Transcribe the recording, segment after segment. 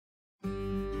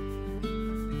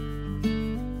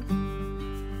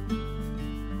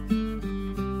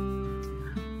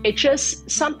it just,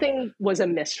 something was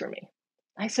amiss for me.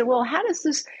 I said, well, how does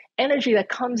this energy that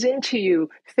comes into you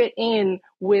fit in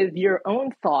with your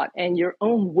own thought and your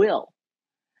own will?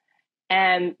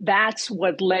 And that's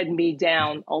what led me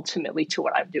down ultimately to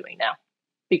what I'm doing now,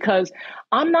 because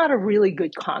I'm not a really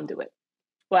good conduit.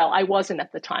 Well, I wasn't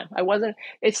at the time. I wasn't.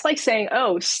 It's like saying,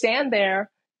 oh, stand there,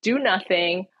 do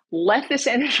nothing, let this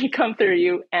energy come through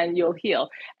you and you'll heal.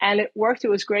 And it worked. It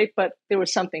was great, but there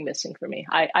was something missing for me.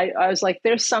 I was like,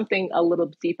 there's something a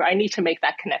little deeper. I need to make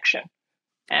that connection.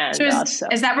 And so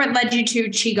is that what led you to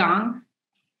Qi Gong?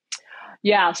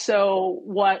 Yeah. So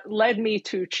what led me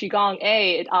to Qigong,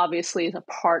 it obviously is a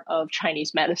part of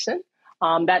Chinese medicine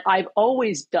that I've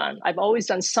always done. I've always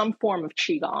done some form of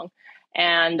Qigong.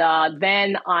 And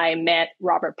then I met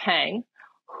Robert Pang,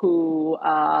 who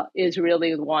is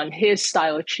really the one, his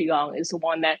style of Qigong is the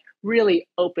one that really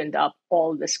opened up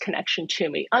all of this connection to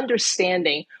me,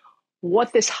 understanding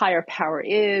what this higher power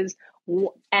is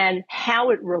and how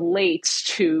it relates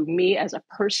to me as a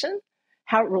person,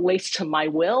 how it relates to my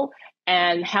will,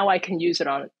 and how I can use it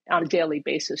on a daily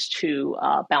basis to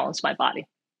balance my body.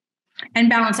 And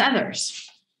balance others.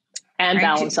 And right?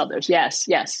 Balance others. Yes,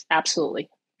 absolutely.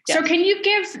 Yes. So can you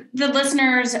give the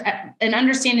listeners an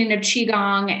understanding of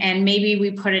Qigong, and maybe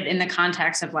we put it in the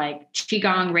context of like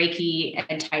Qigong, Reiki,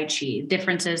 and Tai Chi,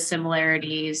 differences,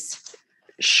 similarities?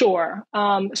 Sure.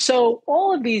 So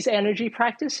all of these energy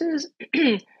practices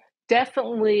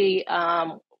definitely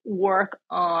work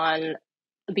on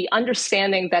the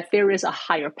understanding that there is a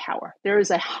higher power. There is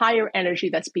a higher energy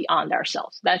that's beyond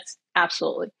ourselves. That's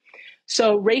absolutely.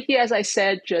 So Reiki, as I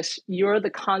said, just you're the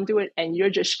conduit and you're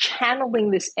just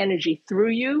channeling this energy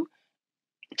through you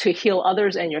to heal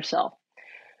others and yourself.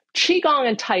 Qigong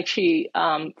and Tai Chi,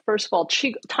 first of all,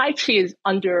 Tai Chi is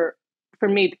under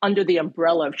the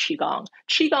umbrella of Qigong.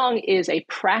 Qigong is a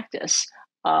practice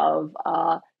of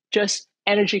just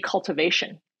energy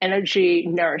cultivation, energy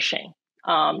nourishing.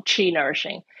 Qi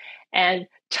nourishing. And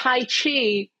Tai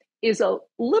Chi is a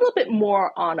little bit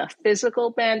more on a physical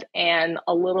bent and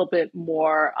a little bit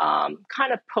more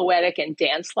kind of poetic and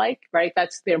dance-like, right?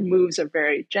 Their moves are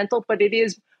very gentle, but it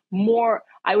is more,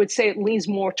 I would say it leans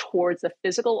more towards the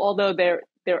physical, although they're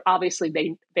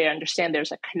obviously, they understand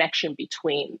there's a connection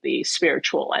between the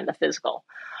spiritual and the physical.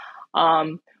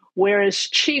 Whereas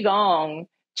Qigong,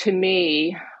 to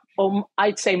me,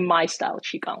 I'd say my style of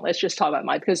Qigong. Let's just talk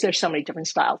about because there's so many different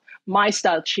styles. My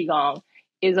style of Qigong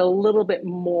is a little bit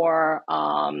more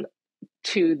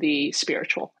to the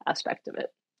spiritual aspect of it,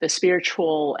 the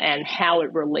spiritual and how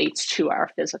it relates to our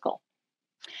physical.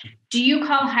 Do you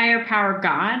call higher power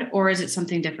God, or is it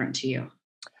something different to you?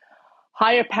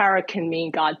 Higher power can mean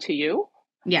God to you.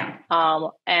 Yeah.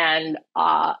 And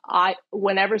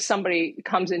whenever somebody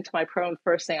comes into my program, the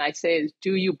first thing I say is,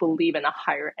 do you believe in a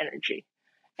higher energy?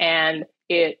 And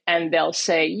they'll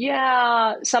say,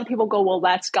 yeah. Some people go, well,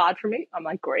 that's God for me. I'm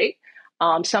like, great.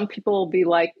 Some people will be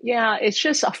like, yeah, it's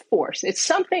just a force. It's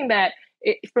something that,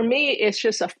 for me, it's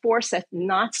just a force that's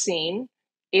not seen.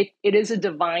 It is a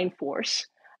divine force.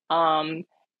 And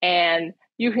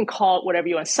you can call it whatever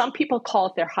you want. Some people call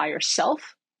it their higher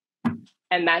self,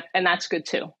 and that's good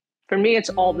too. For me, it's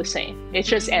all the same. It's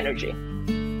just energy.